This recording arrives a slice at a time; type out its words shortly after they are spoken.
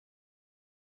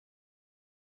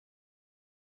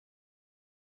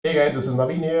Hey guys, this is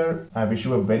Naveen here. I wish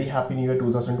you a very happy new year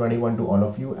 2021 to all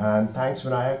of you, and thanks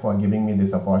Vinayak for giving me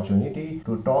this opportunity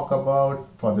to talk about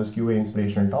for this QA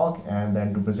inspirational talk and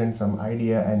then to present some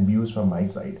idea and views from my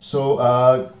side.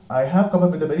 I have come up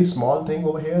with a very small thing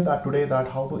over here that today that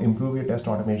how to improve your test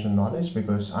automation knowledge,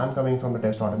 because I'm coming from a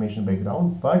test automation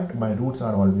background, but my roots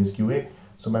are always QA.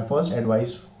 So my first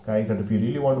advice, guys, that if you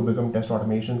really want to become test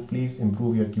automation, please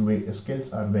improve your QA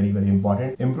skills are very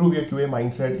important. Improve your QA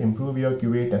mindset, improve your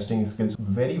QA testing skills.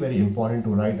 Very important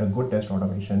to write a good test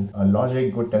automation, a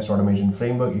logic good test automation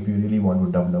framework if you really want to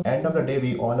develop. End of the day,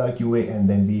 we all are QA, and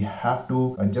then we have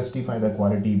to justify the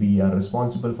quality. We are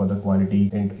responsible for the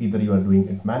quality, and either you are doing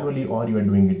it manually or you are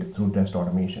doing it through test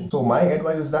automation. So my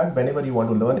advice is that whenever you want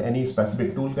to learn any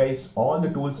specific tool, guys, all the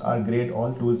tools are great,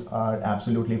 all tools are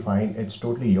absolutely fine. It's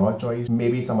totally your choice.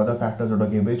 Maybe some other factors that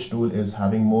okay, which tool is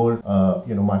having more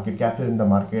market capture in the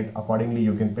market. Accordingly,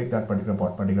 you can pick that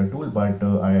particular tool. But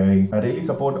I really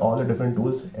support all the different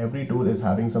tools. Every tool is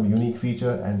having some unique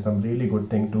feature and some really good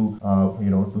thing to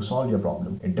to solve your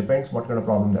problem. It depends what kind of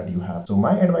problem that you have. So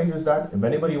my advice is that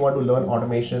whenever you want to learn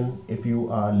automation, if you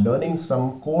are learning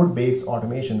some code based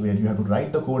automation where you have to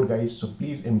write the code, guys, so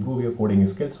please improve your coding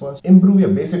skills first. Improve your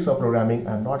basics of programming.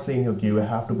 I'm not saying okay, you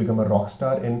have to become a rock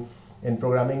star in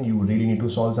programming. You really need to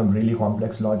solve some really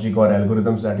complex logic or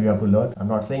algorithms that you have to learn. I'm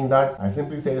not saying that. I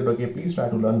simply say that okay, please try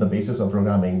to learn the basis of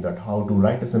programming, that how to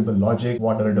write a simple logic,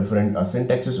 what are the different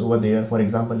syntaxes over there. For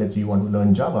example, let's say you want to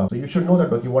learn Java, so you should know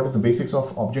that okay, what is the basics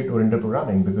of object oriented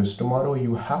programming, because tomorrow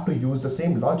you have to use the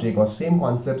same logic or same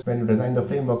concepts when you design the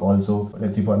framework also.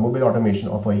 Let's say for mobile automation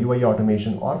or for UI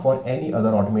automation or for any other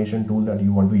automation tool that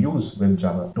you want to use with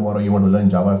Java. Tomorrow you want to learn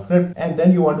JavaScript and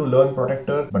then you want to learn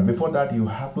Protector, but before that you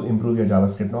have to improve your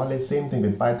JavaScript knowledge. Same thing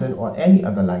with Python or any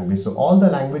other language. So all the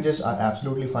languages are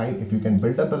absolutely fine if you can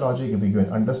build up the logic, if you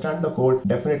can understand the code.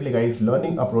 Definitely, guys,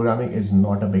 learning a programming is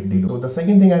not a big deal. So the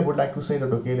second thing I would like to say that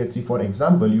okay, let's see, for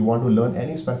example, you want to learn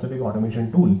any specific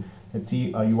automation tool. Let's see,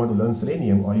 you want to learn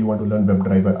Selenium, or you want to learn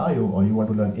WebDriver IO, or you want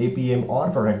to learn APM or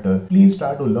Protector. Please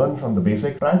try to learn from the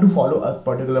basics. Try to follow a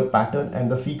particular pattern and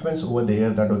the sequence over there,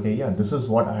 that okay, yeah, this is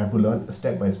what I have to learn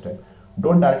step by step.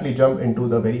 Don't directly jump into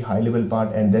the very high level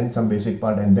part and then some basic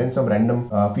part and then some random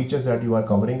features that you are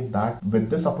covering. That with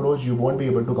this approach you won't be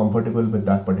able to comfortable with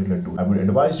that particular tool. I would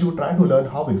advise you try to learn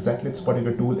how exactly this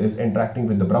particular tool is interacting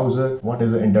with the browser, what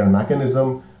is the internal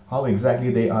mechanism, how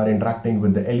exactly they are interacting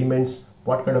with the elements,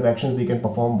 what kind of actions we can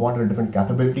perform, what are different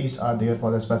capabilities are there for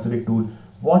the specific tool,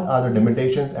 what are the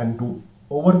limitations, and to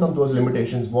overcome those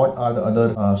limitations, what are the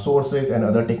other sources and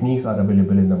other techniques are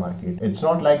available in the market. It's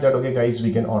not like that okay, guys,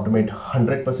 we can automate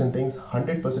 100% things.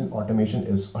 100% automation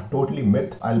is a totally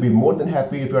myth. I'll be more than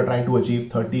happy if you are trying to achieve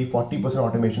 30-40%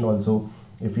 automation also.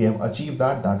 If you have achieved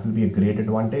that, that will be a great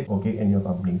advantage, okay, in your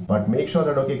company. But make sure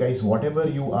that okay, guys, whatever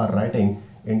you are writing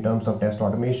in terms of test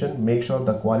automation, make sure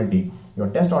the quality, your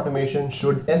test automation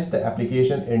should test the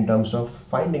application in terms of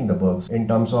finding the bugs, in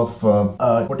terms of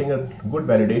putting a good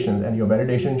validations, and your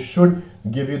validation should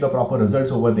give you the proper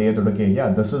results over there, that okay,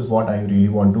 yeah, this is what I really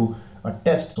want to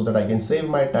test, so that I can save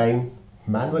my time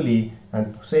manually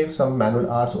and save some manual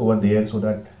hours over there, so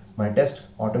that my test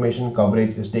automation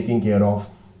coverage is taking care of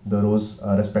those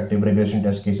respective regression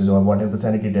test cases or whatever the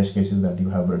sanity test cases that you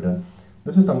have written.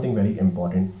 This is something very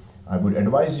important. I would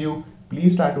advise you,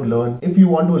 please try to learn. If you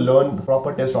want to learn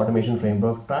proper test automation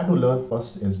framework, try to learn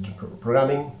first is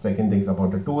programming, second things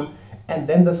about the tool, and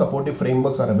then the supportive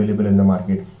frameworks are available in the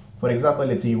market. For example,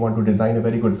 let's say you want to design a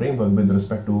very good framework with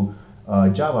respect to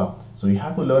Java. So you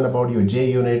have to learn about your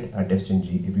JUnit and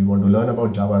TestNG. If you want to learn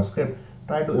about JavaScript,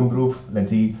 try to improve, let's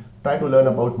see, try to learn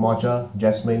about Mocha,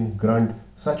 Jasmine, Grunt,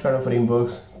 such kind of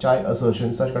frameworks, Chai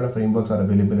Assertion, such kind of frameworks are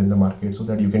available in the market, so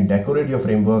that you can decorate your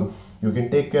framework, you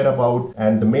can take care about,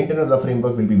 and the maintenance of the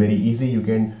framework will be very easy. You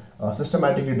can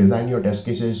systematically design your test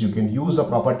cases. You can use the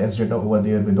proper test data over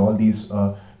there with all these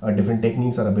different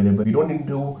techniques are available. You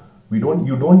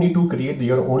don't need to create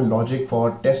your own logic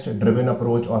for test driven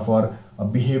approach or for a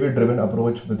behavior driven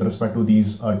approach with respect to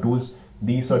these tools.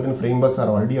 These certain frameworks are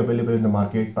already available in the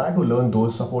market. Try to learn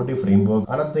those supportive frameworks.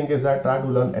 Another thing is that try to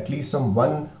learn at least some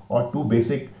one or two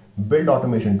basic build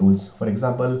automation tools. For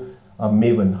example,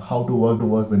 Maven, how to work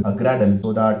with a Gradle,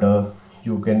 so that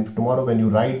you can tomorrow when you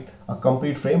write a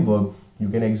complete framework, you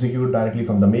can execute directly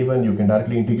from the Maven. You can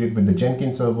directly integrate with the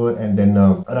Jenkins server and then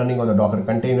running on the Docker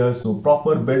containers. So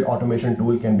proper build automation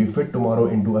tool can be fit tomorrow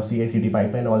into a CI/CD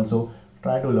pipeline also.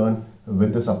 Try to learn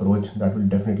with this approach. That will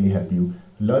definitely help you.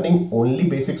 Learning only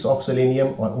basics of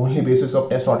Selenium or only basics of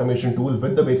test automation tool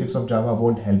with the basics of Java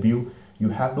won't help you. You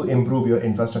have to improve your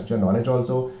infrastructure knowledge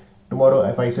also. Tomorrow,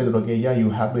 if I say that, okay, yeah, you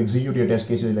have to execute your test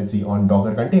cases, let's see, on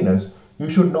Docker containers, you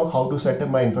should know how to set up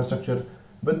my infrastructure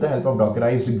with the help of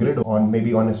Dockerized grid on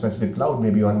maybe on a specific cloud,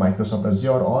 maybe on Microsoft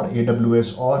Azure or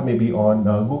AWS, or maybe on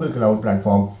Google Cloud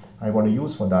platform I want to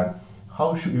use for that.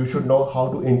 You should know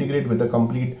how to integrate with the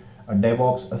complete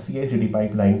DevOps, a CI/CD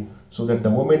pipeline, so that the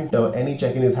moment any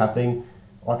check-in is happening,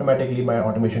 automatically my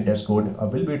automation test code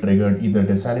will be triggered, either it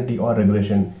is sanity or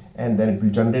regression, and then it will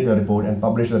generate the report and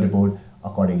publish the report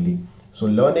accordingly. So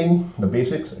learning the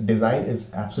basics design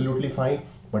is absolutely fine,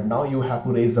 but now you have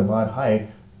to raise the bar high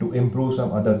to improve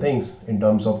some other things in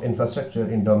terms of infrastructure,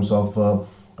 in terms of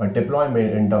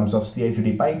deployment, in terms of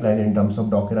CI/CD pipeline, in terms of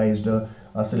Dockerized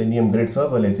Selenium grid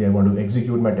server. Let's say I want to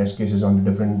execute my test cases on the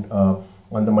different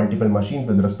on the multiple machines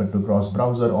with respect to cross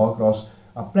browser or cross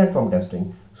platform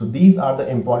testing. So these are the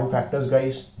important factors,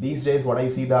 guys. These days, what I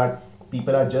see that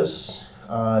people are just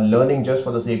learning just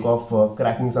for the sake of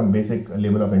cracking some basic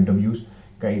level of interviews,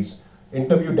 guys.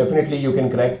 Interview definitely you can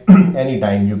crack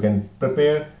anytime. You can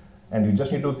prepare, and you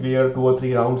just need to clear 2 or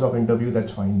 3 rounds of interview.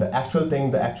 That's fine. The actual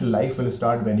thing, the actual life will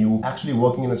start when you actually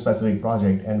working in a specific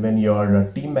project, and when your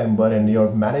team member and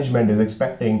your management is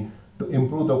expecting to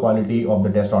improve the quality of the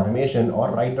test automation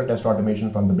or write the test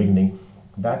automation from the beginning.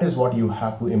 That is what you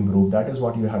have to improve. That is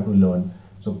what you have to learn.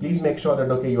 So please make sure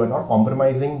that, okay, you are not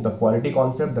compromising the quality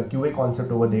concept, the QA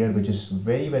concept over there, which is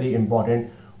very, very important.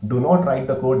 Do not write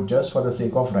the code just for the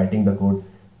sake of writing the code.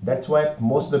 That's why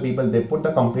most of the people, they put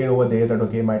the complaint over there that,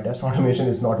 okay, my test automation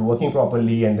is not working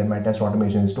properly, and then my test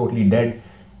automation is totally dead,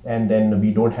 and then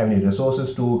we don't have any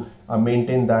resources to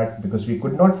maintain that, because we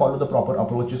could not follow the proper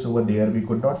approaches over there. We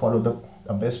could not follow the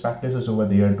best practices over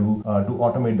there to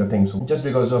automate the things, just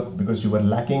because you were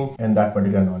lacking in that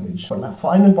particular knowledge. For the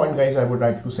final point, guys, I would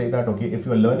like to say that, okay, if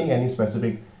you are learning any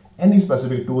specific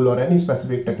tool or any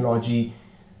specific technology,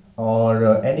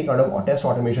 or any kind of test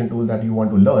automation tool that you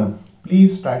want to learn,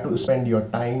 please try to spend your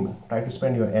time, try to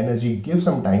spend your energy, give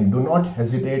some time. Do not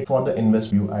hesitate for the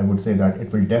investment. I would say that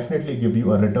it will definitely give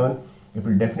you a return. It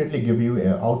will definitely give you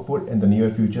an output in the near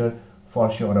future, for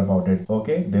sure about it.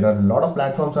 Okay, there are a lot of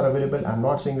platforms are available. I'm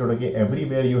not saying that, okay,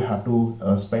 everywhere you have to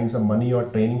spend some money or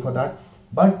training for that,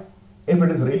 but if it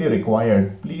is really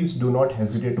required, please do not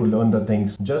hesitate to learn the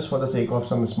things just for the sake of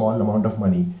some small amount of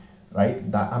money, right?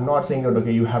 That I'm not saying that,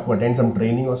 okay, you have to attend some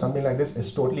training or something like this.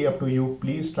 It's totally up to you.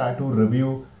 Please try to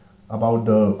review about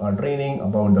the training,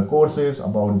 about the courses,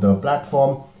 about the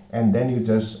platform, and then you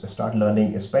just start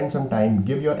learning. Spend some time,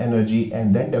 give your energy,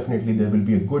 and then definitely there will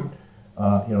be a good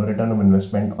return of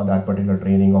investment for that particular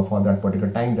training or for that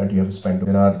particular time that you have spent.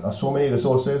 There are so many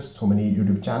resources, so many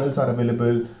YouTube channels are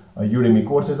available, Udemy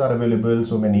courses are available,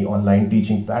 so many online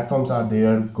teaching platforms are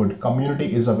there, good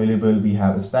community is available. We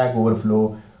have Stack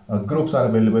Overflow, groups are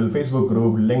available, Facebook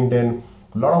group, LinkedIn.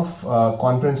 A lot of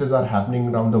conferences are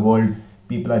happening around the world.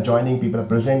 People are joining, people are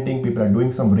presenting, people are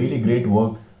doing some really great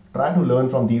work. Try to learn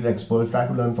from these experts, try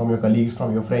to learn from your colleagues,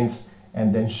 from your friends,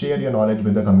 and then share your knowledge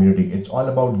with the community. It's all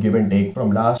about give and take.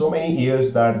 From last so many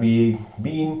years that we've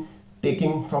been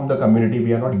taking from the community,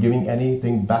 we are not giving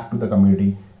anything back to the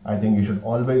community. I think you should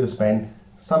always spend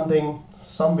something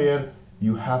somewhere.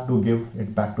 You have to give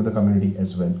it back to the community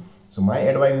as well. So my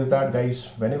advice is that, guys,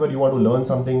 whenever you want to learn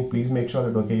something, please make sure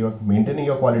that, okay, you're maintaining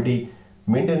your quality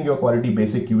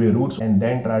basic QA roots, and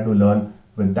then try to learn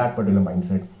with that particular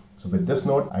mindset. So with this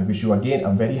note, I wish you again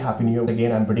a very happy new year.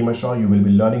 Again, I'm pretty much sure you will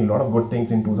be learning a lot of good things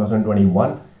in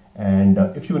 2021. And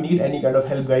if you need any kind of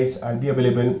help, guys, I'll be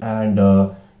available, and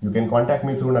you can contact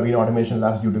me through Naveen Automation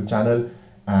Labs YouTube channel.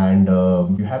 And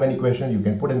if you have any question, you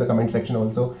can put in the comment section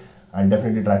also. I'll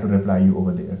definitely try to reply you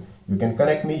over there. You can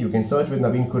connect me, you can search with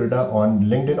Naveen Khunteta on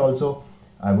LinkedIn also.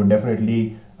 I would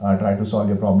definitely try to solve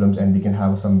your problems, and we can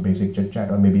have some basic chit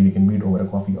chat, or maybe we can meet over a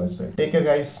coffee as well. Take care,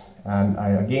 guys, and I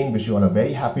again wish you all a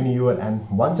very happy new year. And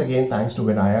once again, thanks to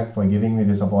Vinayak for giving me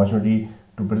this opportunity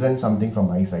to present something from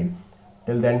my side.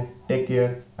 Till then, take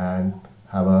care and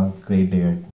have a great day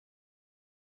ahead.